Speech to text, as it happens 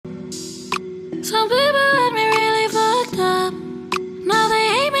Some people had me really fucked up. Now they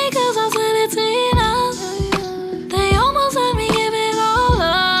hate me cause I said it to enough. They almost had me give it all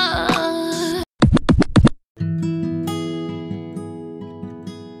up.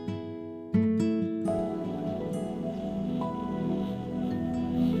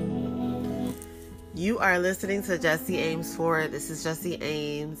 You are listening to Jesse Ames Ford. This is Jesse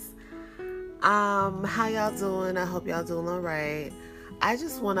Ames. How y'all doing? I hope y'all doing all right. I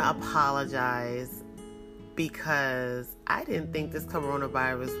just want to apologize because I didn't think this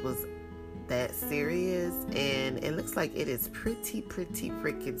coronavirus was that serious, and it looks like it is pretty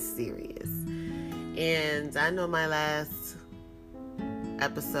freaking serious. And I know my last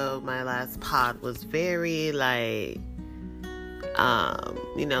episode, my last pod was very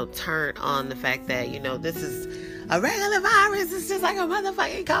turn on the fact that, this is a regular virus. It's just like a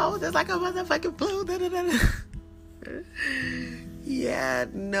motherfucking cold. It's like a motherfucking flu. Yeah,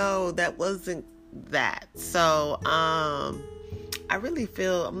 no, that wasn't that. So, I really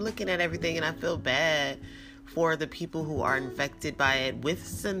feel, I'm looking at everything and I feel bad for the people who are infected by it with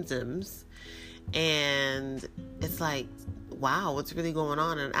symptoms. And it's like, wow, what's really going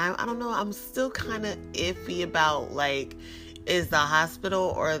on? And I don't know, I'm still kind of iffy about, is the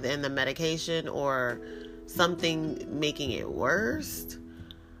hospital or in the medication or something making it worse?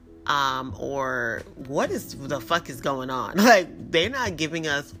 Or what the fuck is going on? They're not giving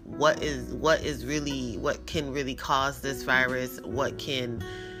us what can really cause this virus,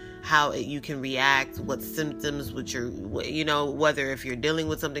 how you can react, what symptoms, whether if you're dealing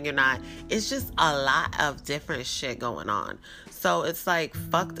with something or not. It's just a lot of different shit going on. So it's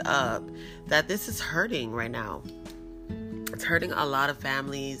fucked up that this is hurting right now. It's hurting a lot of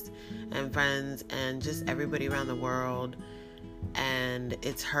families and friends and just everybody around the world. And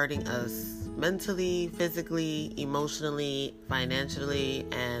it's hurting us mentally, physically, emotionally, financially,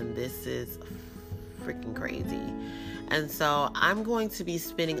 and this is freaking crazy. And so I'm going to be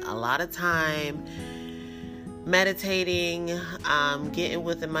spending a lot of time meditating, getting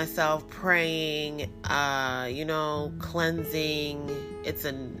within myself, praying, cleansing. It's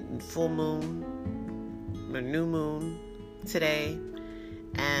a full moon, a new moon today.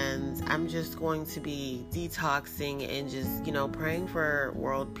 And I'm just going to be detoxing and just, praying for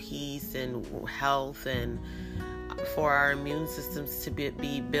world peace and health and for our immune systems to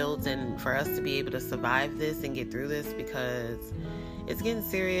be built and for us to be able to survive this and get through this, because it's getting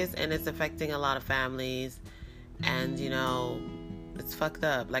serious and it's affecting a lot of families. And, it's fucked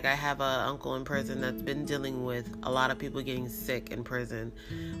up. I have an uncle in prison that's been dealing with a lot of people getting sick in prison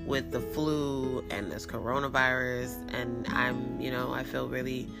with the flu and this coronavirus. And I feel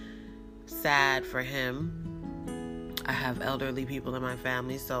really sad for him. I have elderly people in my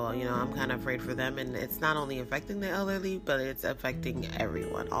family, so, I'm kind of afraid for them. And it's not only affecting the elderly, but it's affecting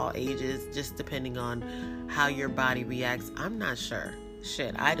everyone, all ages, just depending on how your body reacts. I'm not sure.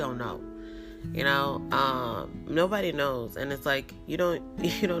 Shit, I don't know. Nobody knows. And it's you don't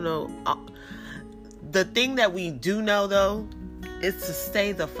know. The thing that we do know, though, is to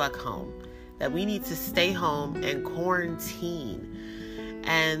stay the fuck home. That we need to stay home and quarantine.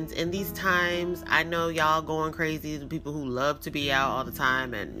 And in these times, I know y'all going crazy, the people who love to be out all the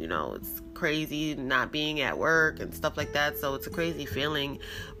time, and it's crazy not being at work and stuff like that. So it's a crazy feeling.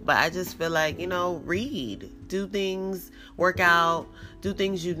 But I just feel read, do things, work out, do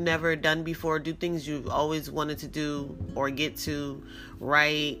things you've never done before, do things you've always wanted to do or get to,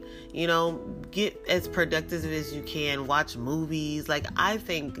 write, get as productive as you can, watch movies. I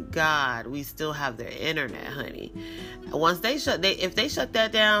thank God we still have their internet, honey. Once if they shut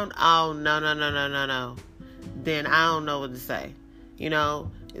that down, oh, no, then I don't know what to say.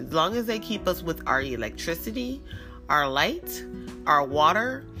 As long as they keep us with our electricity, our light, our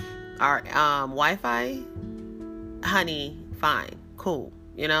water, our Wi-Fi, honey, fine, cool,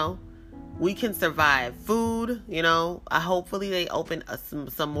 we can survive. Food, hopefully they open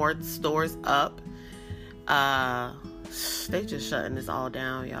some more stores up. They just shutting this all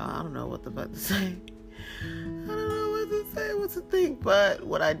down, y'all. I don't know what the fuck to say. I don't know what to say, what to think. But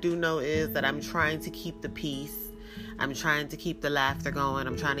what I do know is that I'm trying to keep the peace. I'm trying to keep the laughter going.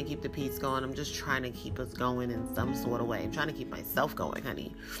 I'm trying to keep the peace going. I'm just trying to keep us going in some sort of way. I'm trying to keep myself going,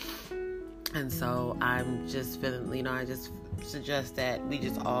 honey. And so I'm just feeling, I just suggest that we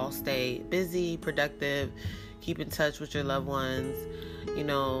just all stay busy, productive, keep in touch with your loved ones,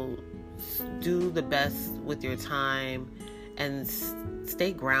 do the best with your time and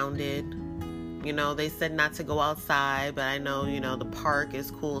stay grounded. You know, they said not to go outside, but I know, you know, the park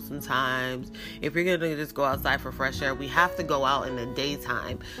is cool sometimes. If you're going to just go outside for fresh air, we have to go out in the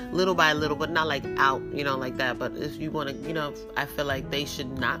daytime, little by little, but not like out, you know, like that. But if you want to, you know, I feel like they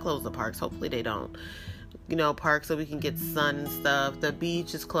should not close the parks. Hopefully they don't. You know, parks so we can get sun and stuff. The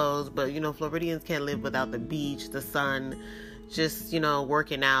beach is closed, but, you know, Floridians can't live without the beach, the sun, just, you know,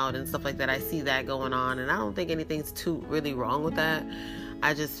 working out and stuff like that. I see that going on, and I don't think anything's too really wrong with that.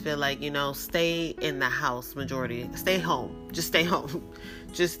 I just feel like, you know, stay in the house majority. Stay home. Just stay home.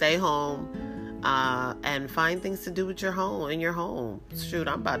 Just stay home. And find things to do with your home, in your home. Shoot,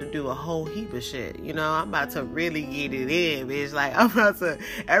 I'm about to do a whole heap of shit. You know, I'm about to really get it in, bitch. Like, I'm about to,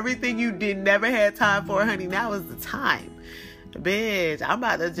 everything you never had time for, honey, now is the time. Bitch, I'm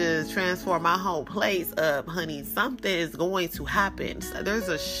about to just transform my whole place up, honey. Something is going to happen. So there's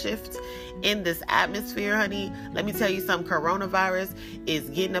a shift in this atmosphere, honey. Let me tell you something. Coronavirus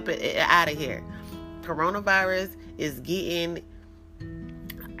is getting up out of here. Coronavirus is getting...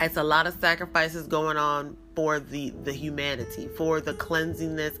 It's a lot of sacrifices going on for the humanity, for the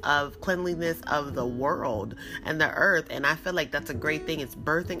cleanliness of the world and the earth. And I feel like that's a great thing. It's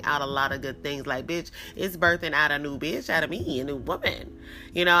birthing out a lot of good things. Like, bitch, it's birthing out a new bitch out of me, a new woman.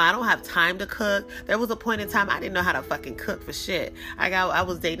 You know, I don't have time to cook. There was a point in time I didn't know how to fucking cook for shit. I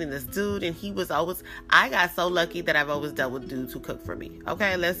was dating this dude, and I got so lucky that I've always dealt with dudes who cook for me.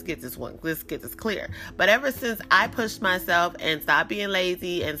 Okay, let's get this clear. But ever since I pushed myself and stopped being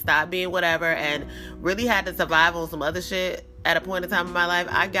lazy and stopped being whatever and really had to survive on some other shit at a point in time in my life,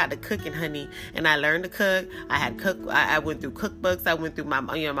 I got to cooking, honey, and I learned to cook. I went through cookbooks. I went through my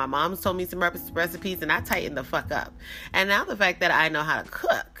mom's told me some recipes, and I tightened the fuck up. And now the fact that I know how to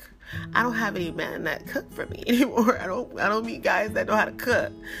cook, I don't have any men that cook for me anymore. I don't meet guys that know how to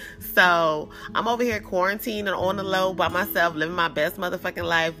cook. So I'm over here quarantined and on the low by myself, living my best motherfucking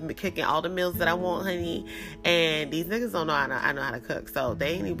life, cooking all the meals that I want, honey. And these niggas don't know I know how to cook. So they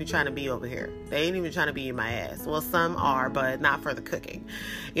ain't even trying to be over here. They ain't even trying to be in my ass. Well, some are, but not for the cooking.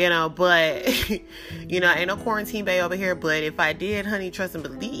 You know, but, you know, ain't no quarantine bay over here. But if I did, honey, trust and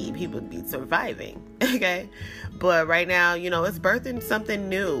believe, he would be surviving. Okay? But right now, you know, it's birthing something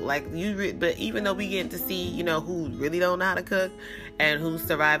new. Like, but even though we get to see, you know, who really don't know how to cook and who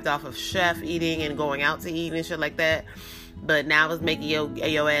survived off of chef eating and going out to eat and shit like that. But now it's making your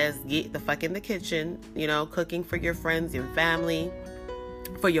ass get the fuck in the kitchen, you know, cooking for your friends, your family,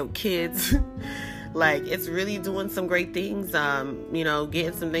 for your kids. Like, it's really doing some great things, you know,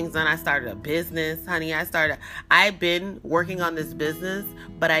 getting some things done. I started a business, honey. I've been working on this business,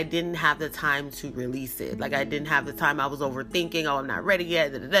 but I didn't have the time to release it. Like, I didn't have the time. I was overthinking. Oh, I'm not ready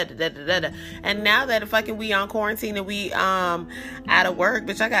yet. And now that fucking we on quarantine and we out of work,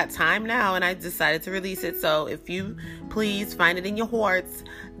 bitch, I got time now, and I decided to release it. So if you please find it in your hearts,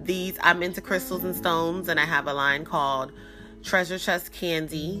 I'm into crystals and stones, and I have a line called Treasure Chest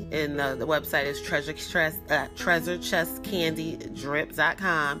Candy, and the website is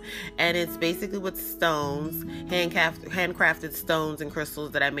treasurechestcandydrip.com, and it's basically with stones, handcrafted stones and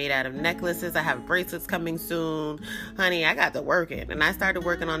crystals that I made out of necklaces. I have bracelets coming soon, honey. I got to working, and I started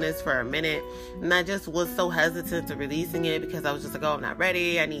working on this for a minute, and I just was so hesitant to releasing it because I was just like, oh, I'm not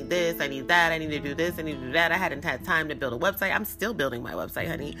ready. I need this, I need that, I need to do this, I need to do that. I hadn't had time to build a website. I'm still building my website,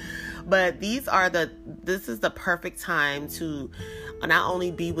 honey, but this is the perfect time to not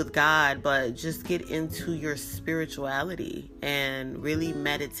only be with God, but just get into your spirituality and really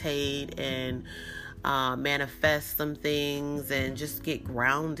meditate and manifest some things and just get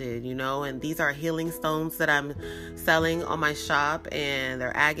grounded, you know. And these are healing stones that I'm selling on my shop, and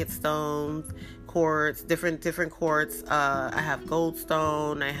they're agate stones, quartz, different quartz. I have gold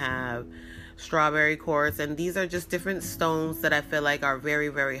stone, I have strawberry quartz, and these are just different stones that I feel like are very,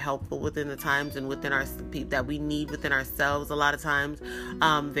 very helpful within the times and within our that we need within ourselves. A lot of times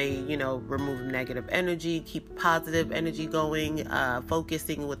they, you know, remove negative energy, keep positive energy going,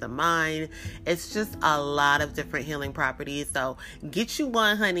 focusing with the mind. It's just a lot of different healing properties. So get you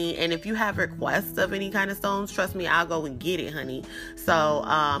one, honey, and if you have requests of any kind of stones, trust me, I'll go and get it, honey. So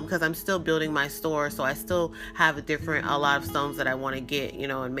because I'm still building my store, so I still have a lot of stones that I want to get, you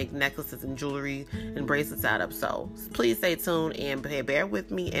know, and make necklaces and jewelry and bracelets out of. So please stay tuned and bear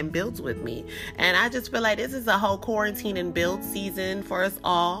with me and build with me. And I just feel like this is a whole quarantine and build season for us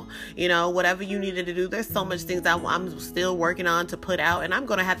all. You know, whatever you needed to do, there's so much things I'm still working on to put out, and I'm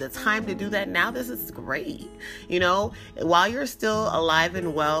going to have the time to do that now. This is great. You know, while you're still alive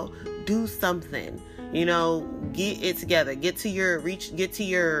and well, do something. You know, get it together. Get to your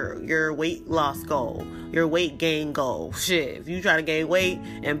weight loss goal, your weight gain goal. Shit, if you try to gain weight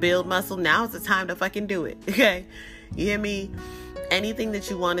and build muscle, now is the time to fucking do it. Okay, you hear me? anything that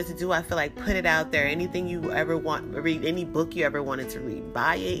you wanted to do, I feel like put it out there. Anything you ever want to read, any book you ever wanted to read,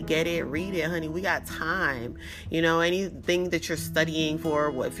 buy it, get it, read it, honey. We got time. You know, anything that you're studying for,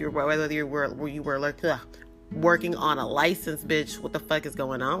 whether you were like, working on a license, bitch, what the fuck is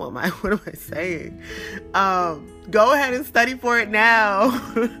going on with what am I saying? Go ahead and study for it now.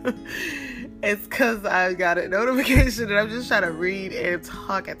 It's because I got a notification and I'm just trying to read and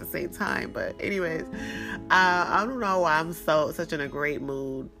talk at the same time. But anyways, I don't know why I'm such in a great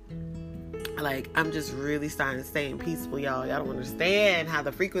mood. Like, I'm just really starting to stay in peaceful, y'all. Y'all don't understand how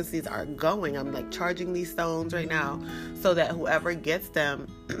the frequencies are going. I'm like charging these stones right now so that whoever gets them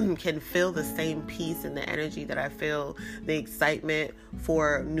can feel the same peace and the energy that I feel, the excitement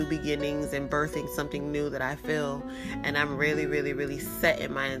for new beginnings and birthing something new that I feel. And I'm really, really, really set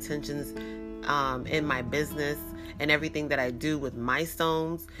in my intentions in my business and everything that I do with my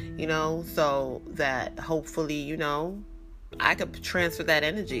stones, you know, so that hopefully, you know, I could transfer that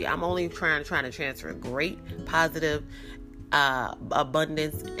energy. I'm only trying to transfer great, positive,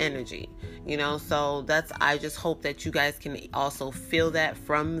 abundance energy, you know. So I just hope that you guys can also feel that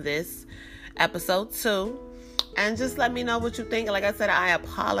from this episode too. And just let me know what you think. Like I said, I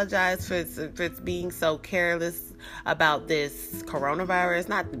apologize for it's being so careless about this coronavirus.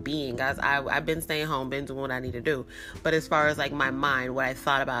 Not being, guys. I've been staying home, been doing what I need to do. But as far as like my mind, what I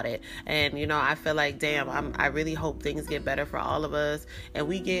thought about it, and you know, I feel like, damn, I really hope things get better for all of us, and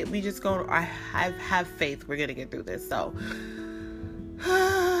I have faith we're gonna get through this. So,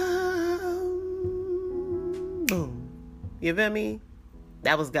 boom. You feel me?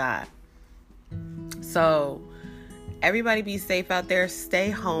 That was God. So, everybody be safe out there. Stay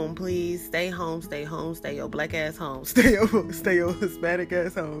home, please. Stay home. Stay home. Stay your black ass home. Stay your Hispanic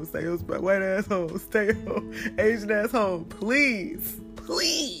ass home. Stay your white ass home. Stay your Asian ass home. Please.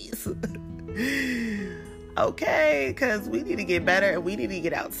 Please. Okay, because we need to get better and we need to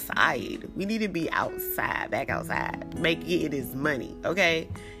get outside. We need to be outside, back outside. Getting this money, okay?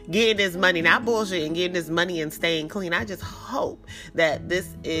 Getting this money, not bullshitting, getting this money and staying clean. I just hope that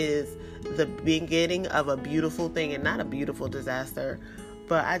this is the beginning of a beautiful thing and not a beautiful disaster.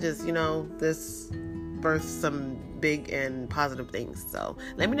 But I just, you know, this birthed some big and positive things. So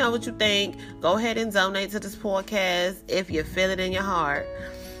let me know what you think. Go ahead and donate to this podcast if you feel it in your heart.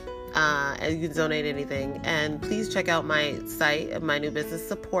 And you can donate anything. And please check out my site, my new business.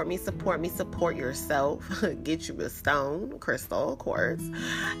 Support me, support yourself. Get you a stone, crystal, quartz,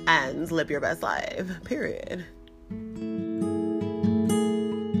 and live your best life. Period.